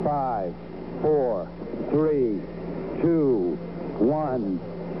5, 4, 3, 2, 1,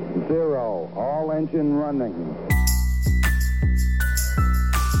 0. All engine running.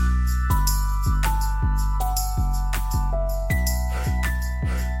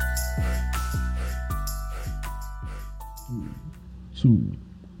 Two,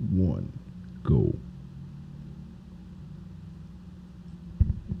 one, go.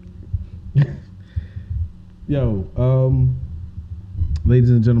 Yo,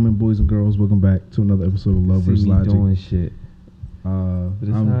 ladies and gentlemen, boys and girls, welcome back to another episode of Lovers Logic. Doing shit. But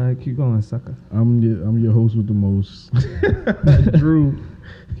it's alright, keep going, sucker. I'm your host with the most, Drew.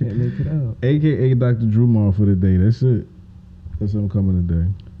 Can't make it out. AKA Dr. Drew Mar for the day. That's it. That's what I'm coming today.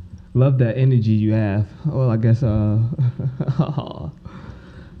 Love that energy you have. Well, I guess low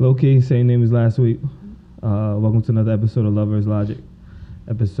key, same name as last week. Welcome to another episode of Lovers Logic,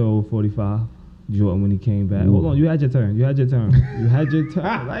 episode 45. Jordan when he came back. Ooh. Hold on, you had your turn.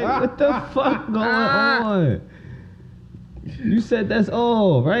 Like, what the fuck going on? You said that's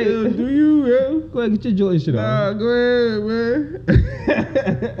all, right? Yeah, do you, man? Go ahead, get your Jordan shit on. Go ahead,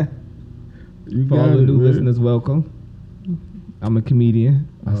 man. For all the new listeners, welcome. I'm a comedian.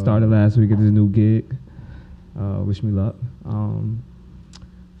 I started last week at this new gig. Wish me luck.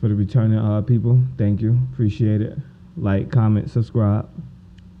 For the returning people, thank you. Appreciate it. Like, comment, subscribe.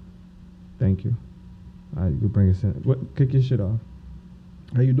 Thank you. All right, you can bring us in. Kick your shit off.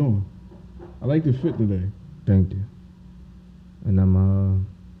 How you doing? I like the fit today. Thank you. And I'm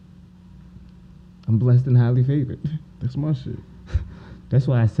blessed and highly favored. That's my shit. That's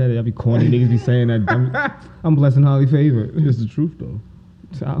why I said it. I be corny niggas be saying that. I'm blessed and highly favored. It's the truth though.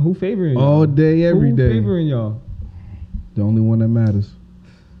 So, who favoring y'all? All day, every day. Who favoring y'all? The only one that matters.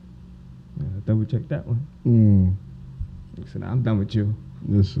 Yeah, double check that one. Listen, I'm done with you.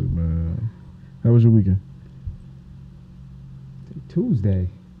 Listen, man. How was your weekend? Tuesday.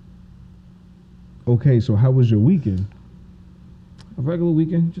 Okay, so how was your weekend? A regular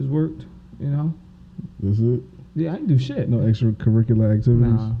weekend, just worked, you know. That's it? Yeah, I didn't do shit. No extracurricular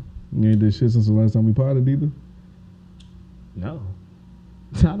activities? Nah. You ain't did shit since the last time we potted either? No.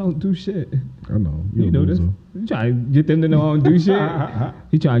 I don't do shit. I know. You know this? You try to get them to know I don't do shit?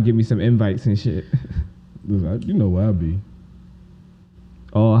 He try to give me some invites and shit. Listen, you know where I be.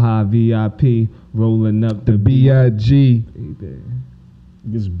 All high VIP, rolling up The B.I.G. Baby.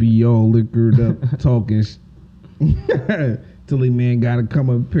 Just be all liquored up, talking till the man gotta come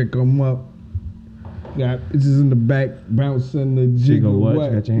and pick him up. Got it's just in the back, bouncing the jiggle. What?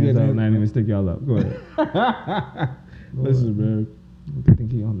 You got your hands up, and I didn't even stick y'all up. Go ahead. Listen, man. I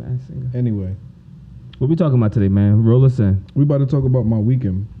think he on that singer. Anyway. What we talking about today, man? Roll us in. We about to talk about my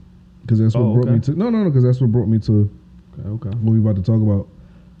weekend. Because that's what brought me to... No, because that's what brought me to... Okay. What we about to talk about.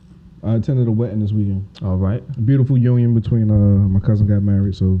 I attended a wedding this weekend. All right. A beautiful union between... my cousin got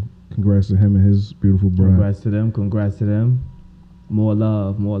married, so congrats to him and his beautiful bride. Congrats to them. More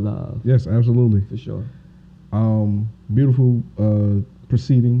love. Yes, absolutely. For sure. Beautiful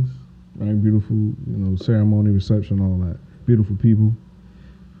proceedings, right? Beautiful, ceremony, reception, all that. Beautiful people.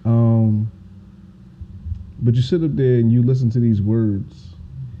 But you sit up there and you listen to these words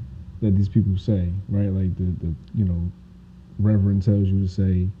that these people say, right? Like the Reverend tells you to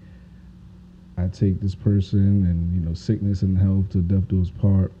say, I take this person and, sickness and health to death do us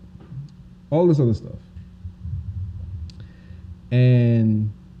part. All this other stuff.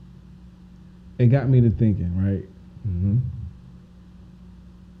 And it got me to thinking, right? Mm-hmm.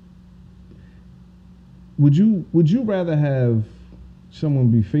 Would you rather have someone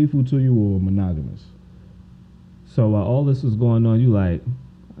be faithful to you or monogamous? So while all this was going on, you like,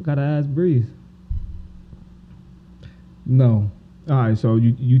 I gotta ask Breeze. No. All right, so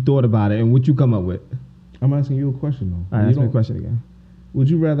you thought about it, and what you come up with? I'm asking you a question though. All right, ask me a question again. Would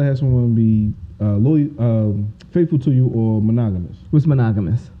you rather have someone be loyal, faithful to you or monogamous? What's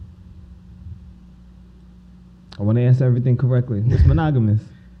monogamous? I want to answer everything correctly. What's monogamous?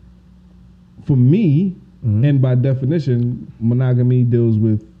 For me, and by definition, monogamy deals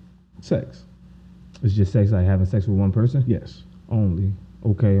with sex. It's just sex, like having sex with one person? Yes. Only.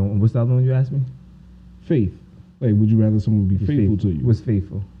 Okay, and what's the other one you asked me? Faith. Like, would you rather someone be faithful to you? What's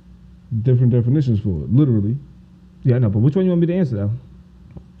faithful? Different definitions for it, literally. Yeah, I know, but which one you want me to answer, though?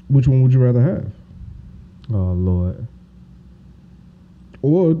 Which one would you rather have? Oh, Lord.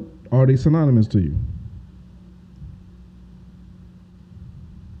 Or are they synonymous to you?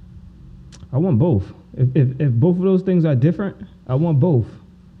 I want both. If both of those things are different, I want both.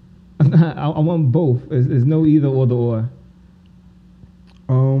 I want both. There's no either or the or.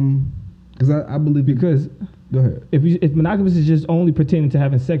 Because I believe... Because... Go ahead. If monogamous is just only pertaining to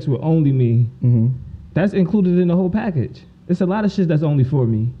having sex with only me, that's included in the whole package. It's a lot of shit that's only for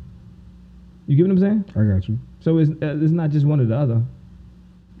me. You get what I'm saying? I got you. So it's not just one or the other.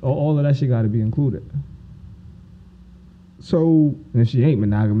 All of that shit got to be included. So, And if she ain't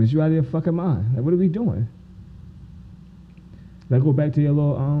monogamous, you out of your fucking mind. Like, what are we doing? Like, go back to your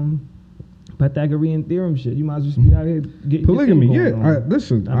little Pythagorean theorem shit. You might as well just be out here getting polygamy, your yeah. thing going on.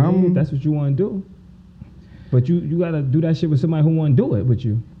 Listen, I mean, if that's what you want to do. But you got to do that shit with somebody who want to do it with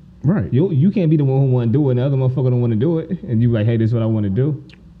you. right. You can't be the one who want to do it and the other motherfucker don't want to do it. And you like, hey, this is what I want to do.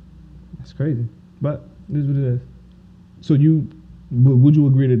 That's crazy. But this is what it is. So would you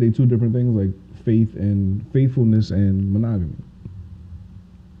agree that they two different things, like faith and faithfulness and monogamy?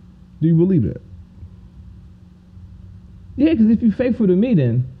 Do you believe that? Yeah, because if you're faithful to me,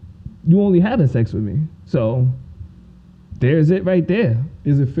 then you only having sex with me. So there's it right there.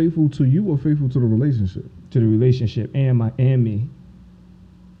 Is it faithful to you or faithful to the relationship? To the relationship and me.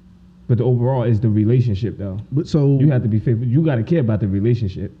 But the overall is the relationship though. But so You have to be faithful. You got to care about the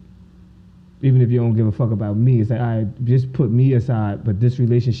relationship. Even if you don't give a fuck about me, it's like, all right, just put me aside, but this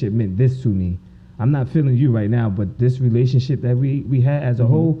relationship meant this to me. I'm not feeling you right now, but this relationship that we had as a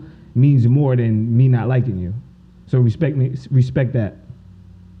whole means more than me not liking you. So respect me, respect that.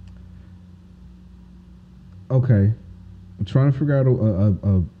 okay. I'm trying to figure out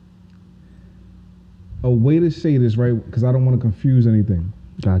a way to say this, right? Because I don't want to confuse anything.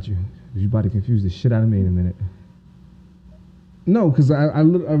 Got you. You about to confuse the shit out of me in a minute. No, because I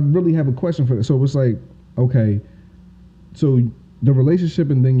really have a question for this. So it's like, okay, so the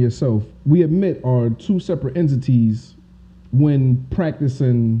relationship and then yourself, we admit are two separate entities when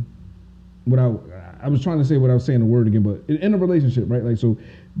practicing I was trying to say without saying the word again, but in a relationship, right? Like, so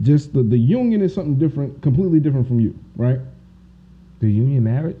just the union is something different, completely different from you, right? The union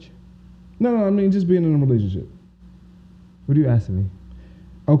marriage? No, I mean just being in a relationship. What are you asking me?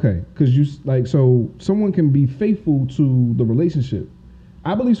 Okay, because so someone can be faithful to the relationship.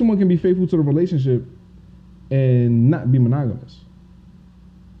 I believe someone can be faithful to the relationship and not be monogamous.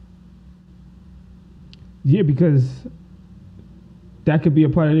 Yeah, because that could be a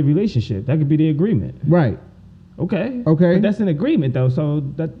part of the relationship. That could be the agreement. Right. Okay. Okay. But that's an agreement though, so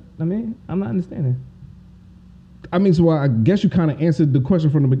I'm not understanding. I mean, so I guess you kind of answered the question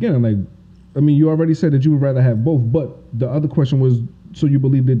from the beginning. Like, I mean, you already said that you would rather have both, but the other question was, so you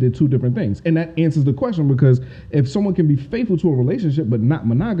believe that they're two different things. And that answers the question, because if someone can be faithful to a relationship but not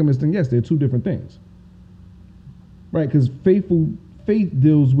monogamous, then yes, they're two different things. Right? Because faith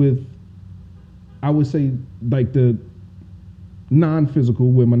deals with, I would say, like the non-physical,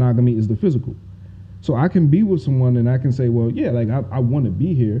 where monogamy is the physical. So I can be with someone and I can say, well, yeah, like I want to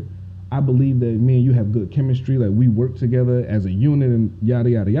be here. I believe that me and you have good chemistry, like we work together as a unit and yada,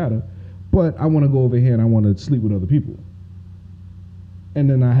 yada, yada. But I want to go over here and I want to sleep with other people. And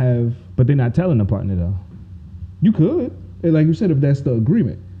then I have... But they're not telling the partner though. You could. And like you said, if that's the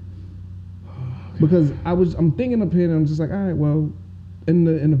agreement. Because I'm thinking up here and I'm just like, all right, well, in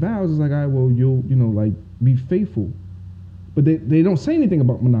the vows, it's like, all right, well, you'll, like, be faithful. But they don't say anything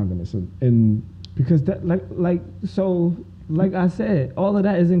about monogamous. And because that, like I said, all of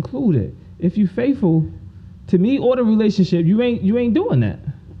that is included. If you faithful to me or the relationship, you ain't doing that.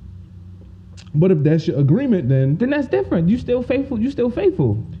 But if that's your agreement, then that's different. You still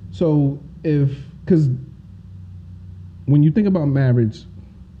faithful. So because when you think about marriage,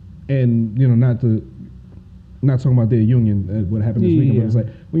 and not talking about their union, what happened this weekend, but it's like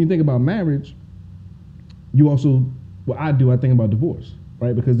when you think about marriage, you also, I think about divorce,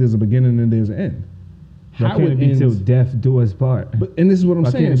 right? Because there's a beginning and there's an end. How can it be till death do us part? And this is what I'm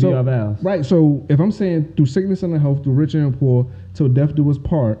saying. Can't it be our vows? Right. So if I'm saying through sickness and health, through rich and poor, till death do us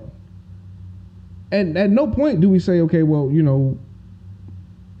part. And at no point do we say, okay, well,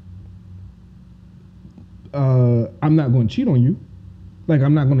 I'm not going to cheat on you. Like,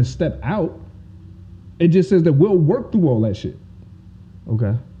 I'm not going to step out. It just says that we'll work through all that shit.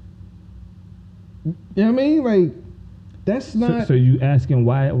 Okay. You know what I mean? Like, that's not... So you asking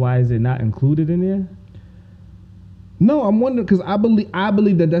why is it not included in there? No, I'm wondering, because I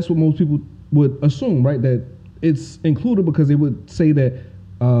believe that that's what most people would assume, right? That it's included because they would say that...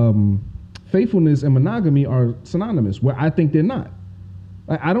 faithfulness and monogamy are synonymous, where I think they're not.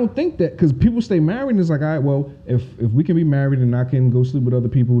 I don't think that, because people stay married and it's like, all right, well, if we can be married and I can go sleep with other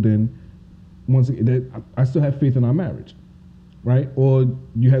people, then once again, I still have faith in our marriage, right? Or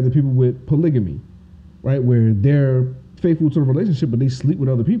you have the people with polygamy, right, where they're faithful to the relationship, but they sleep with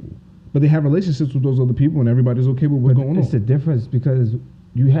other people, but they have relationships with those other people and everybody's okay with what's going on. It's the difference, because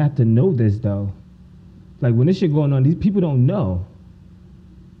you have to know this though. Like when this shit going on, these people don't know.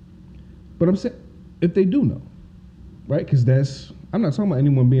 But I'm saying, if they do know, right? Because I'm not talking about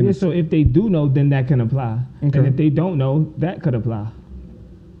anyone being... Yeah, so if they do know, then that can apply. Okay. And if they don't know, that could apply.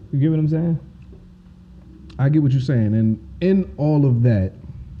 You get what I'm saying? I get what you're saying, and in all of that,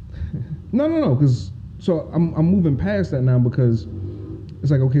 no, because so I'm moving past that now because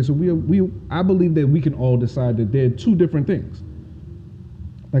it's like, okay, so I believe that we can all decide that they're two different things.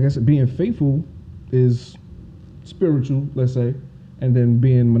 Like I said, being faithful is spiritual, let's say, and then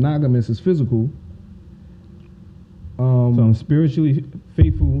being monogamous is physical. So I'm spiritually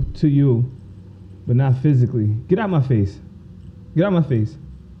faithful to you, but not physically. Get out my face. Get out my face.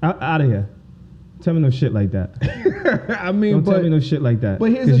 Out of here. Tell me no shit like that. I mean, don't tell me no shit like that.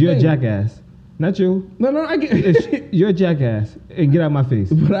 But here's the because you're thing. a jackass. Not you. No, I get. You're a jackass. And get out my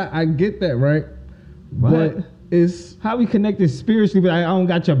face. But I get that, right? What? But it's how we connected spiritually, but I don't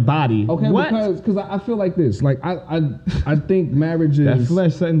got your body. okay. What? Because I feel like this. Like I think marriage is that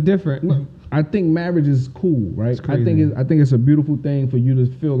flesh something different. I think marriage is cool, right? I crazy. think it's a beautiful thing for you to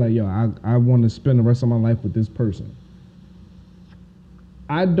feel like, yo, I want to spend the rest of my life with this person.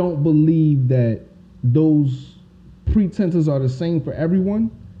 I don't believe that those pretenses are the same for everyone,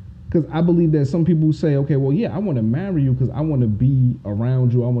 because I believe that some people say, okay, well, yeah, I want to marry you because I want to be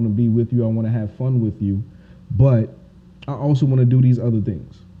around you, I want to be with you, I want to have fun with you, but I also want to do these other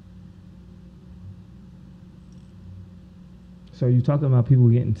things. So you're talking about people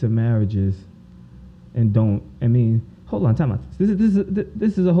getting into marriages and don't. I mean, hold on, time out.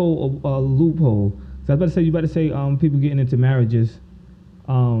 This is a whole loophole. So I was about to say, you about to say people getting into marriages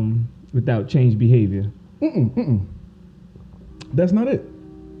without changed behavior. That's not it.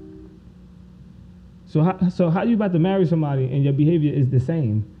 So how you about to marry somebody and your behavior is the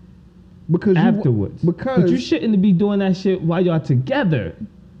same Because afterwards? but you shouldn't be doing that shit while y'all together.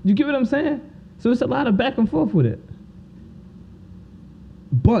 You get what I'm saying? So it's a lot of back and forth with it.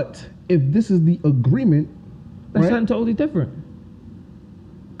 But if this is the agreement, That's right? something totally different.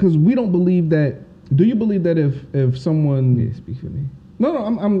 Because we don't believe that. Do you believe that if someone? Yeah, speak for me. No,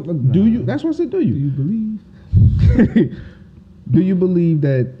 I'm. Do you? That's what I said. Do Do you? you believe? Do you believe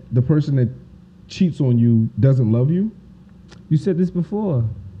that the person that cheats on you doesn't love you? You said this before.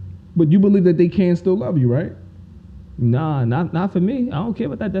 But you believe that they can still love you, right? Nah, not for me. I don't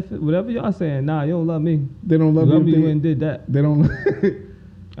care about that. Whatever y'all saying, nah, you don't love me. They don't love Love you. me and did that. They don't.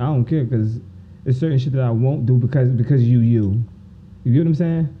 I don't care because there's certain shit that I won't do because you. You get what I'm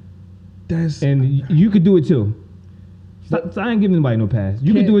saying? That's And you could do it too. So I ain't giving anybody no pass.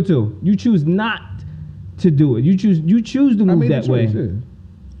 You can do it too. You choose not to do it. You choose to move that way. Yeah.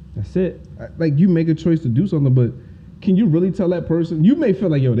 That's it. Like you make a choice to do something, but can you really tell that person? You may feel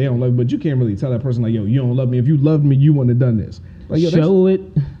like, yo, they don't love me, but you can't really tell that person like, yo, you don't love me. If you loved me, you wouldn't have done this. Like, yo, Show it.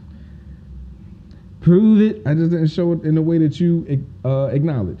 Prove it. I just didn't show it in the way that you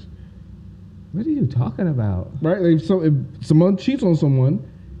acknowledge. What are you talking about? Right? Like, so if someone cheats on someone,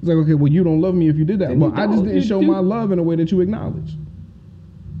 it's like, okay, well, you don't love me if you did that. Then Well, you I just don't. didn't You show do. my love in a way that you acknowledge.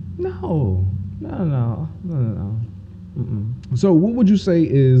 No. Mm-mm. So what would you say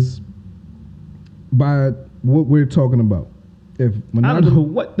is by what we're talking about? If I don't monogamy, know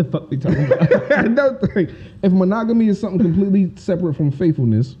what the fuck we talking about. I don't think if monogamy is something completely separate from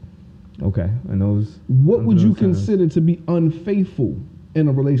faithfulness, Okay, and those. what would you those times. consider to be unfaithful in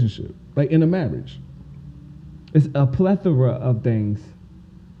a relationship, like in a marriage? It's a plethora of things,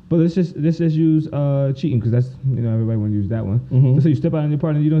 but let's just use cheating because that's everybody want to use that one. Mhm. So you step out on your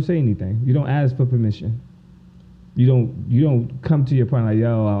partner, you don't say anything, you don't ask for permission, you don't come to your partner like,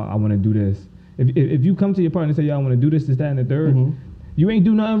 yo, I want to do this. If you come to your partner and say, yo, I want to do this, that, and the third, Mhm. you ain't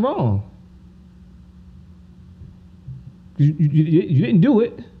do nothing wrong. You didn't do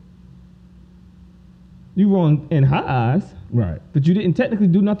it. You wrong in her eyes, Right, but you didn't technically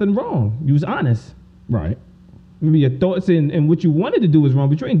do nothing wrong. You was honest. right. Maybe your thoughts and what you wanted to do was wrong,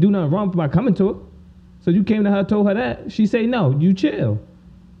 but you ain't do nothing wrong by coming to her. So you came to her, told her that. She say no, you chill.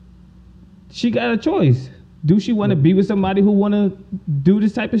 She got a choice. Do she want to be with somebody who want to do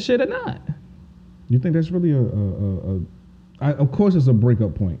this type of shit or not? You think that's really of course it's a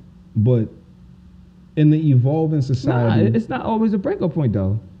breakup point, but in the evolving Nah, society, it's not always a breakup point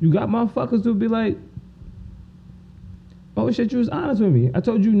though. You got motherfuckers who be like, oh shit, you was honest with me. I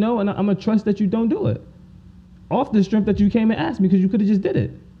told you no, and I'm gonna trust that you don't do it. Off the strength that you came and asked me because you could have just did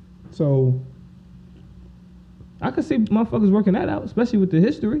it. so I could see motherfuckers working that out, especially with the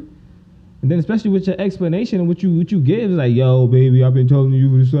history. And then especially with your explanation and what you give, is like, yo, baby, I've been telling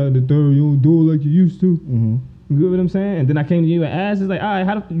you this, that, and the third, you don't do it like you used to. mhm. You get what I'm saying? And then I came to you and asked, it's like, all right,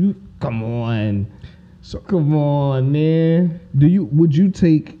 how do you, come on. So Come on, man. would you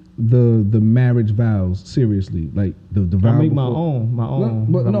take the marriage vows seriously, like the vow? I make my before- own. No,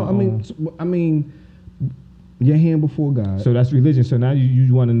 but got no, my own. I mean, your hand before God. So that's religion. So now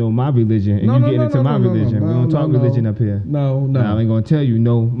you want to know my religion and No, you no, getting no, into no, my no, no, religion. no, We don't no, talk no. religion up here. No. Now I ain't gonna tell you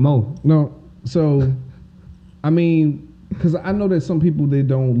no more. No. So I mean, because I know that some people, they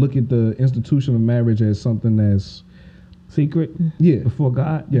don't look at the institution of marriage as something that's secret. Yeah. Before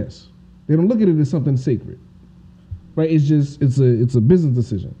God. Yes. They don't look at it as something sacred. Right? It's just it's a business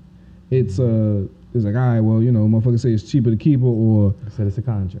decision. It's like, all right, well, you know, motherfuckers say it's cheaper to keep her, or said it's a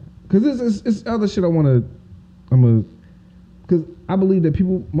contract. Because it's other shit because I believe that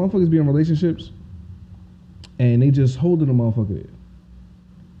motherfuckers be in relationships and they just holding a motherfucker there.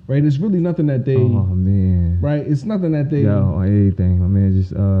 Right? It's really nothing that they. Oh man. Right? It's nothing that they. Yo, on everything. My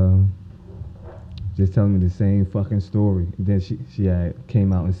man just telling me the same fucking story. And then she had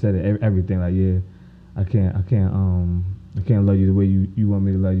came out and said everything like, yeah, I can't love you the way you want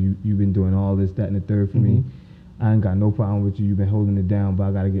me to love you. You've been doing all this, that, and the third for me. I ain't got no problem with you. You've been holding it down, but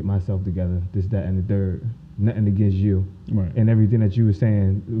I got to get myself together. This, that, and the third. Nothing against you. Right. And everything that you were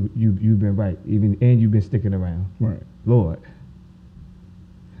saying, you've been right. And you've been sticking around. Right. Lord.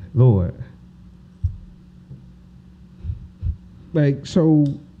 Like, so,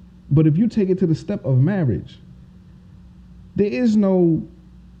 but if you take it to the step of marriage, there is no,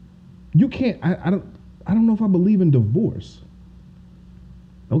 you can't, I don't know if I believe in divorce.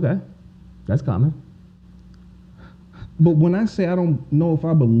 Okay. That's common. But when I say I don't know if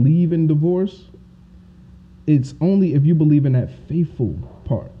I believe in divorce, it's only if you believe in that faithful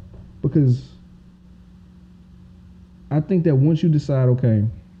part. Because I think that once you decide, okay,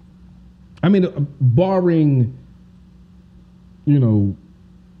 I mean, barring, you know,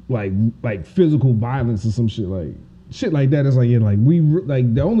 like physical violence or some shit like that is like, yeah, like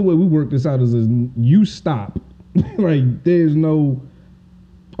the only way we work this out is you stop. Like, there's no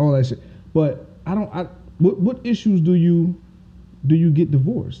all that shit. But what issues do you get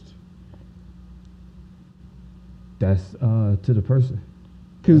divorced? That's to the person.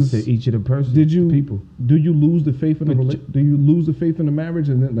 Because to each of the person. People. Do you lose the faith in do you lose the faith in the marriage,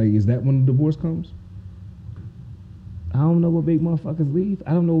 and then, like, is that when the divorce comes? I don't know what made motherfuckers leave.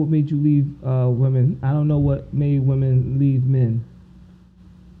 I don't know what made you leave women. I don't know what made women leave men.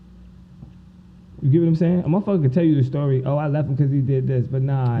 You get what I'm saying? A motherfucker could tell you the story. Oh, I left him because he did this, but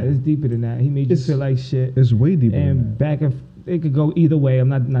nah, it's deeper than that. He made you feel like shit. It's way deeper than that. And back and it could go either way. I'm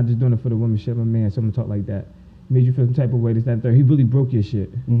not just doing it for the woman shit. I'm a man, so I'm gonna talk like that. Made you feel some type of way, this, that, and third. He really broke your shit.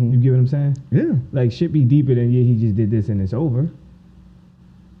 You get what I'm saying? Yeah. Like, shit be deeper than, yeah, he just did this and it's over.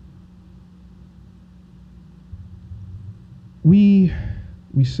 We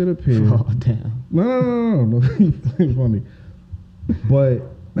sit up here. Oh, damn. No. It's funny. But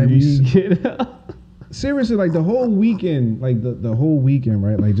like, seriously, like the whole weekend, like the whole weekend,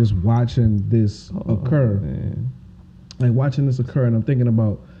 right? Like, just watching this occur. Man. Like, watching this occur, and I'm thinking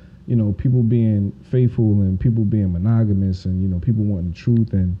about, you know, people being faithful and people being monogamous, and, you know, people wanting the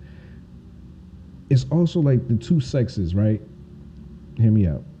truth. And it's also like the two sexes, right? Hear me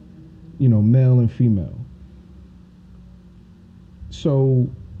out. You know, male and female. So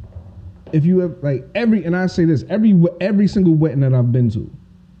if you have, like, and I say this, every single wedding that I've been to,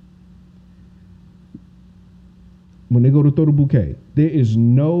 when they go to throw the bouquet, there's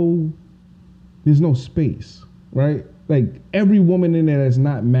no space, right? Like, every woman in there that's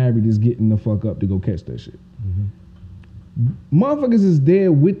not married is getting the fuck up to go catch that shit. Motherfuckers is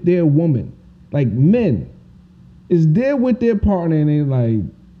there with their woman. Like, men is there with their partner,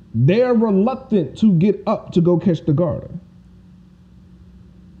 and they're reluctant to get up to go catch the garter.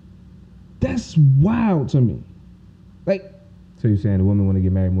 That's wild to me. Like, so you're saying the woman want to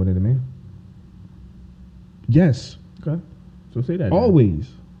get married more than the man? Yes. Okay. So say that. Always.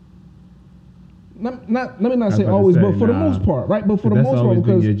 Let me not say always, but for the most part, right? But for the most part,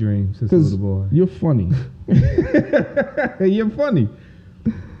 because your dream since little boy. You're funny. You're funny.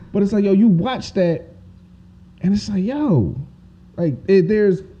 But it's like, yo, you watch that, and it's like, yo, like,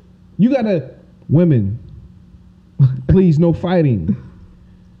 you gotta, women, please, no fighting.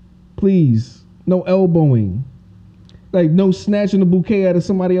 Please, no elbowing. Like, no snatching the bouquet out of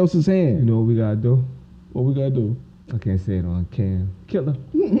somebody else's hand. You know what we gotta do? What we gotta do? I can't say it on cam. Killer.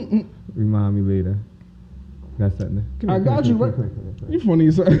 Remind me later. Got something. I got you, right? You funny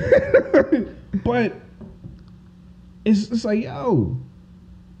as hell. But it's like, yo.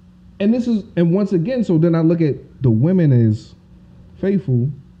 And once again, so then I look at the women as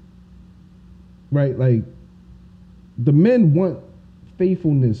faithful, right? Like, the men want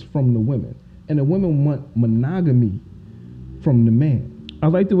faithfulness from the women, and the women want monogamy from the man. I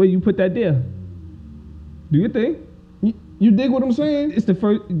like the way you put that there. Do you think? You dig what I'm saying? It's the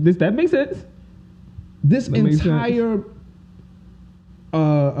first. That makes sense. This entire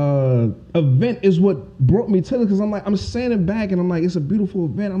event is what brought me to it, because I'm standing back and I'm like, it's a beautiful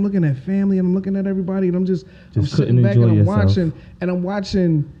event. I'm looking at family and I'm looking at everybody, and I'm sitting back and I'm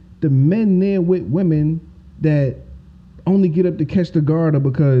watching the men there with women that only get up to catch the garter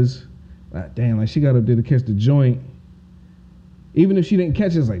because, damn, like she got up there to catch the joint. Even if she didn't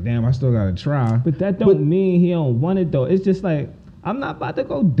catch it, it's like, damn, I still gotta try. But that don't mean he don't want it though. It's just like, I'm not about to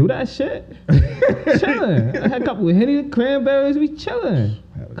go do that shit. Chilling. I had a couple of Henny cranberries. We chilling.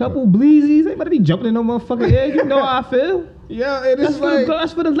 Couple bleezies. Ain't about to be jumping in no motherfucking egg. You know how I feel. Yeah, it is like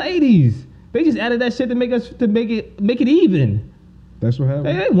that's for the ladies. They just added that shit to make it even. That's what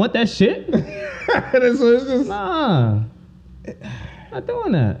happened. They want that shit. So it's just Nah. Not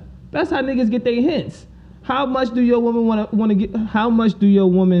doing that. That's how niggas get their hints. How much do your woman want to get? How much do your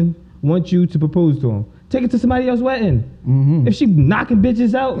woman want you to propose to him? Take it to somebody else's wedding. Mm-hmm. If she knocking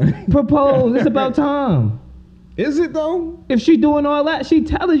bitches out, propose. It's about time. Is it though? If she doing all that, she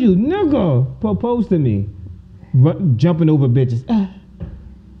telling you, nigga, propose to me. Jumping over bitches.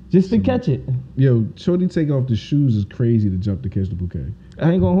 Just to catch it. Yo, shorty take off the shoes is crazy to jump to catch the bouquet.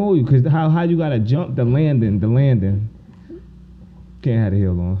 I ain't gonna hold you, cause how you gotta jump the landing. Can't have the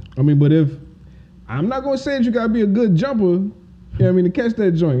heel on. I mean, but if I'm not gonna say that you gotta be a good jumper, you know what I mean, to catch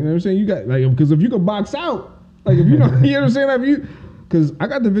that joint. You know what I'm saying? You got like, because if you can box out, like if you know, you know what I'm saying? If you, because I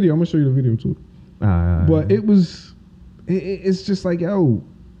got the video, I'm gonna show you the video too. But it was, it's just like, yo,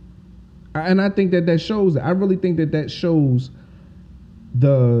 and I think that shows. I really think that shows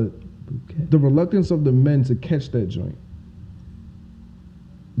the reluctance of the men to catch that joint.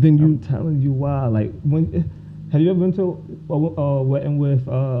 Then I'm telling you why. Like, have you ever been to a wedding with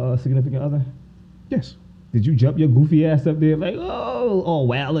a significant other? Yes. Did you jump your goofy ass up there like, oh, all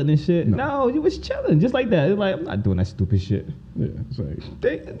wilding and shit? No, you was chilling just like that. It's like, I'm not doing that stupid shit. Yeah, it's like,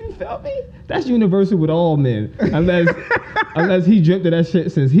 you felt me? That's universal with all men, unless he dreamt of that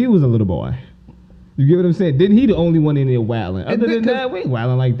shit since he was a little boy. You get what I'm saying? Then he the only one in there wilding. Other than that, we ain't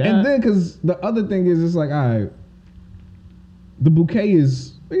wilding like that. And then, because the other thing is, it's like, all right, the bouquet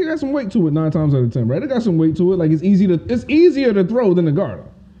is, it got some weight to it 9 times out of 10, right? It got some weight to it. Like, it's easier to throw than the garter.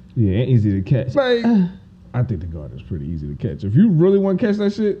 Yeah, ain't easy to catch. Like, I think the garter is pretty easy to catch. If you really want to catch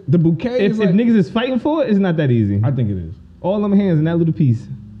that shit, the bouquet is like, if niggas is fighting for it, it's not that easy. I think it is. All them hands in that little piece.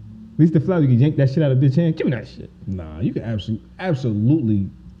 At least the flower, you can yank that shit out of bitch hand. Give me that shit. Nah, you can absolutely.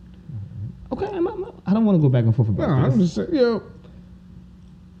 Okay, I don't want to go back and forth about this. I'm just saying, yo.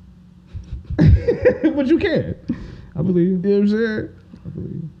 But you can. I believe you. You know what I'm saying? I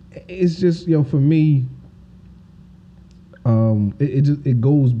believe you. It's just, yo, for me, it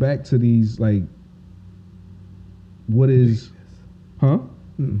goes back to these, like, what is, huh?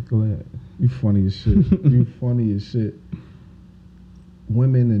 Go ahead. You funny as shit. You funny as shit.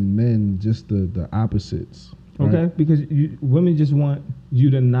 Women and men, just the opposites. Right? Okay, because women just want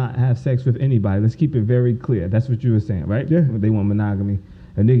you to not have sex with anybody. Let's keep it very clear. That's what you were saying, right? Yeah. They want monogamy.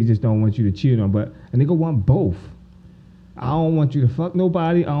 A nigga just don't want you to cheat on, but a nigga want both. I don't want you to fuck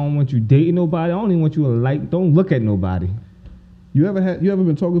nobody. I don't want you dating nobody. I don't even want you to don't look at nobody. You ever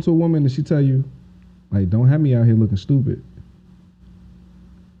been talking to a woman and she tell you, like, don't have me out here looking stupid?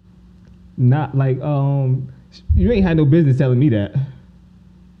 Not like, you ain't had no business telling me that.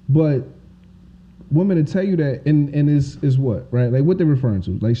 But women to tell you that, and is what, right? Like, what they're referring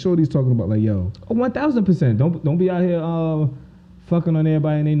to. Like, shorty's talking about, like, yo. 1000%. Don't be out here fucking on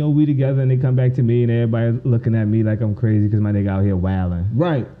everybody and they know we together and they come back to me and everybody looking at me like I'm crazy because my nigga out here wilding.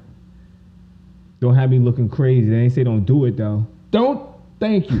 Right. Don't have me looking crazy. They ain't say don't do it though.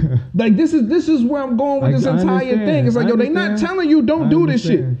 Thank you. Like, this is where I'm going with this entire thing. It's like, yo, they not telling you don't do this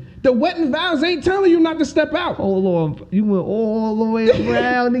shit. The wedding vows ain't telling you not to step out. Hold on. You went all the way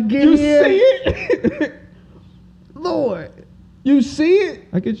around again. You see it? Lord. You see it?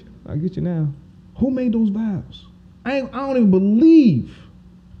 I get you now. Who made those vows? I don't even believe.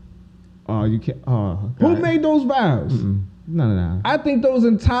 Oh, you can't. Oh, who made those vows? No. I think those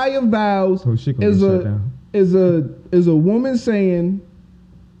entire vows is a woman saying,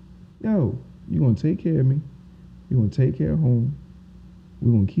 yo, you gonna take care of me. You gonna take care of home.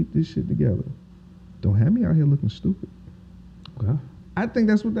 We're gonna keep this shit together. Don't have me out here looking stupid. Okay. I think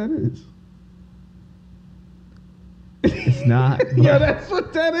that's what that is. It's not. Yeah, that's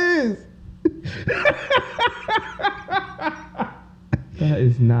what that is. That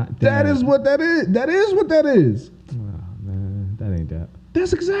is not that. That is what that is. That is what that is. Oh, man, that ain't that.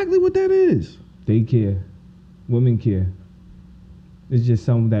 That's exactly what that is. They care. Women care. It's just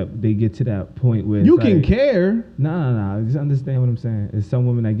some that they get to that point where you can care. No. Just understand what I'm saying. It's some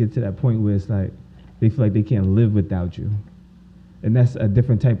women that get to that point where it's like they feel like they can't live without you, and that's a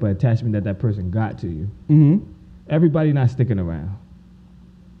different type of attachment that person got to you. Mm-hmm. Everybody not sticking around.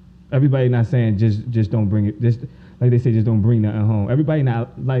 Everybody not saying just don't bring it. Just like they say, just don't bring nothing home. Everybody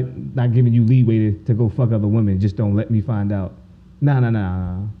not giving you leeway to go fuck other women. Just don't let me find out.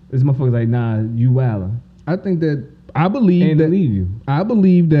 Nah. This motherfucker's like, nah, you wildin'. I believe and that leave you. I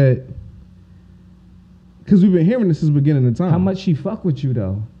believe that because we've been hearing this since the beginning of time. How much she fuck with you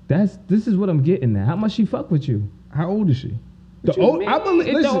though? This is what I'm getting at. How much she fuck with you? How old is she? What you mean?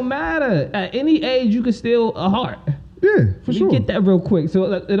 It don't matter. At any age, you can steal a heart. Yeah, for sure. You get that real quick,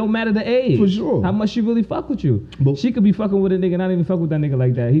 so it don't matter the age. For sure. How much she really fuck with you? But she could be fucking with a nigga, not even fuck with that nigga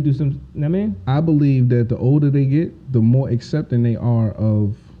like that. He do some, you know what I mean? I believe that the older they get, the more accepting they are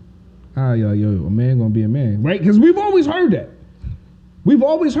of, yo, a man gonna be a man, right? Because we've always heard that. We've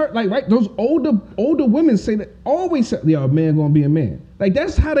always heard, like, right, those older women say that, always say, a man gonna be a man. Like,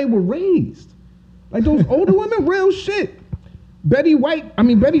 that's how they were raised. Like, those older women, real shit. Betty Wright,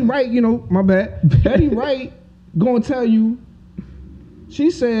 you know, my bad. Betty Wright gonna tell you, she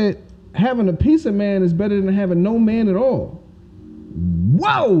said, having a piece of man is better than having no man at all.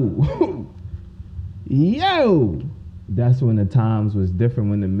 Whoa! Yo! That's when the times was different,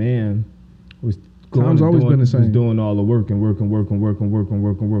 when the man was Times always been the same. Was doing all the work and working.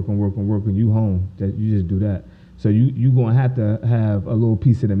 You home. That you just do that. So you gonna have to have a little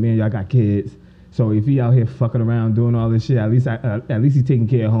piece of the man. Y'all got kids. So if he out here fucking around doing all this shit, at least he's taking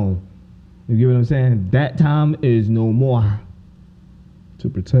care of home. You get what I'm saying? That time is no more. To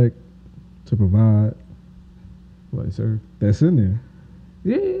protect, to provide. What, sir? That's in there.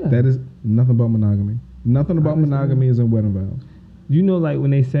 Yeah. That is nothing about monogamy. Nothing about monogamy is in wedding vows. You know, like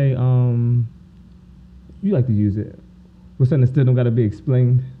when they say, you like to use it. What's understood don't gotta be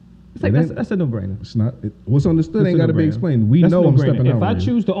explained. It's like that's a no-brainer. It's not. What's understood ain't gotta be explained. We know I'm stepping out. If I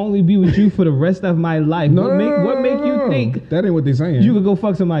choose to only be with you for the rest of my life, what make you think that ain't what they saying? You could go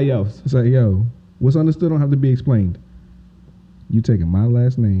fuck somebody else? It's like, yo, what's understood don't have to be explained. You taking my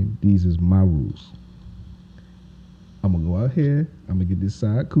last name. These is my rules. I'm gonna go out here. I'm gonna get this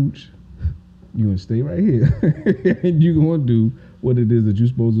side cooch. You gonna stay right here, and you gonna do what it is that you're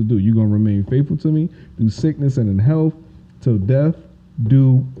supposed to do. You're gonna remain faithful to me through sickness and in health till death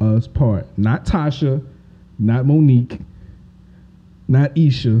do us part. Not Tasha, not Monique, not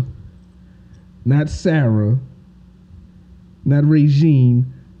Isha, not Sarah, not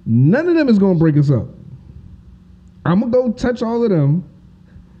Regine. None of them is gonna break us up. I'm gonna go touch all of them.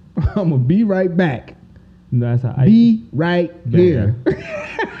 I'm gonna be right back. No, that's how Ike. Be right here.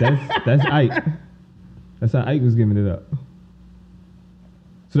 That's Ike. That's how Ike was giving it up.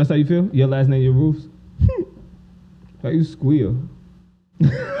 So that's how you feel? Your last name, your rules? How you squeal?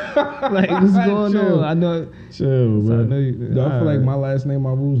 Like, what's going on? I know. Chill, bro. I know you, do I feel like my last name,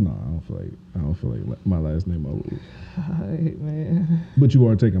 my rules? No, I don't feel like my last name, my rules. Right, man. But you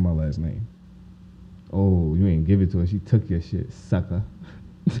are taking my last name. Oh, you ain't give it to her. She took your shit, sucker.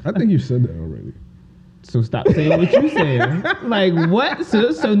 I think you said that already. So stop saying what you saying. Like, what?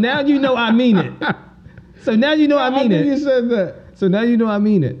 So now you know I mean it. So now you know I mean it. You said that. So now you know I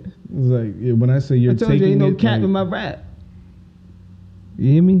mean it. It's like, yeah, when I say you're taking it. I told you ain't no cap in my rap.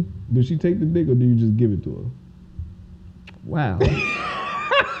 You hear me? Does she take the dick or do you just give it to her? Wow.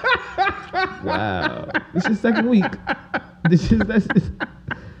 Wow. This is second week. This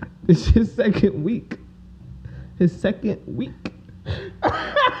is second week. His second week.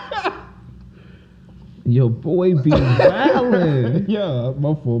 Your boy be wildin'. Yeah,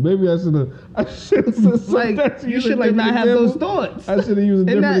 my fault. Maybe I should have said like that. You should like not have those thoughts. I should have used a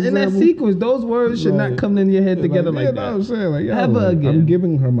different example. In that sequence, those words should not come in your head together like that. No, I'm saying like, ever again. I'm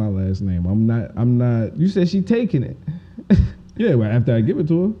giving her my last name. I'm not. You said she taking it. Yeah, well, after I give it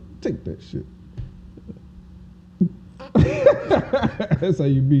to her, take that shit. That's how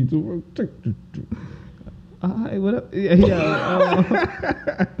you be to her. Hi, what up?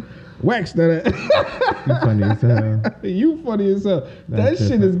 Yeah. Wax that. You funny as hell. You funny as hell. That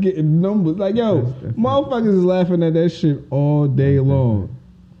shit is getting numbers. Like, yo, motherfuckers is laughing at that shit all day long.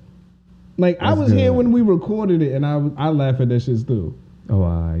 Like, I was here when we recorded it, and I laugh at that shit still.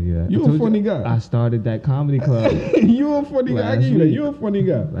 Oh, yeah. You a funny guy. I started that comedy club. You a funny guy. I give you that. You a funny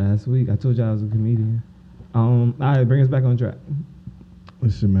guy. Last week, I told you I was a comedian. All right, bring us back on track.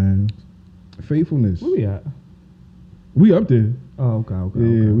 Listen, man. Faithfulness. Where we at? We up there. Oh, okay. Yeah,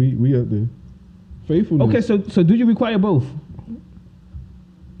 okay. We up there. Faithfulness. Okay, so do you require both?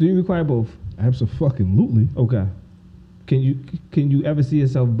 Do you require both? Absolutely. Okay. Can you ever see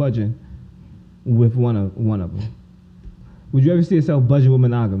yourself budging with one of them? Would you ever see yourself budging with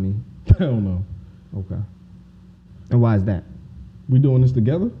monogamy? Hell no. Okay. And why is that? We doing this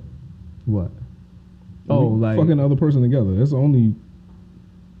together? What? Oh, like fucking the other person together. That's the only.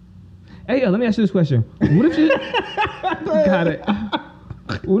 Hey, let me ask you this question. What if you got it?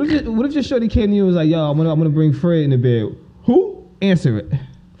 What if your shorty came to you and was like, yo, I'm gonna bring Fred in the bed? Who? Answer it.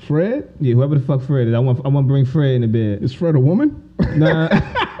 Fred? Yeah, whoever the fuck Fred is. I want to bring Fred in the bed. Is Fred a woman? Nah.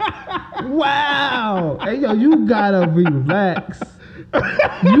 Wow. Hey, yo, you gotta relax.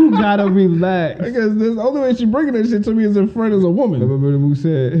 You gotta relax. Because the only way she bringing that shit to me is if Fred is a woman. Remember the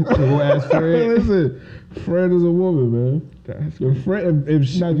said, so go ask Fred. Listen, Fred is a woman, man. If Fred, if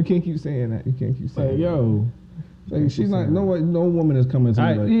she, No, you can't keep saying that. You can't keep saying like, that. yo, like, she's not. No woman is coming to me.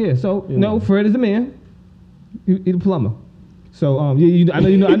 All right, Like, yeah. So you no, know. Fred is a man. He's a plumber. So I know you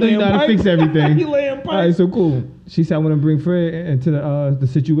know how to fix everything. He laying pipe. All right, so cool. She said I want to bring Fred into the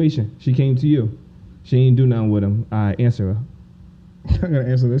situation. She came to you. She ain't do nothing with him. I answer her. I gotta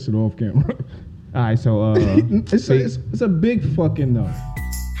answer this shit off camera. All right, so It's a big fucking no.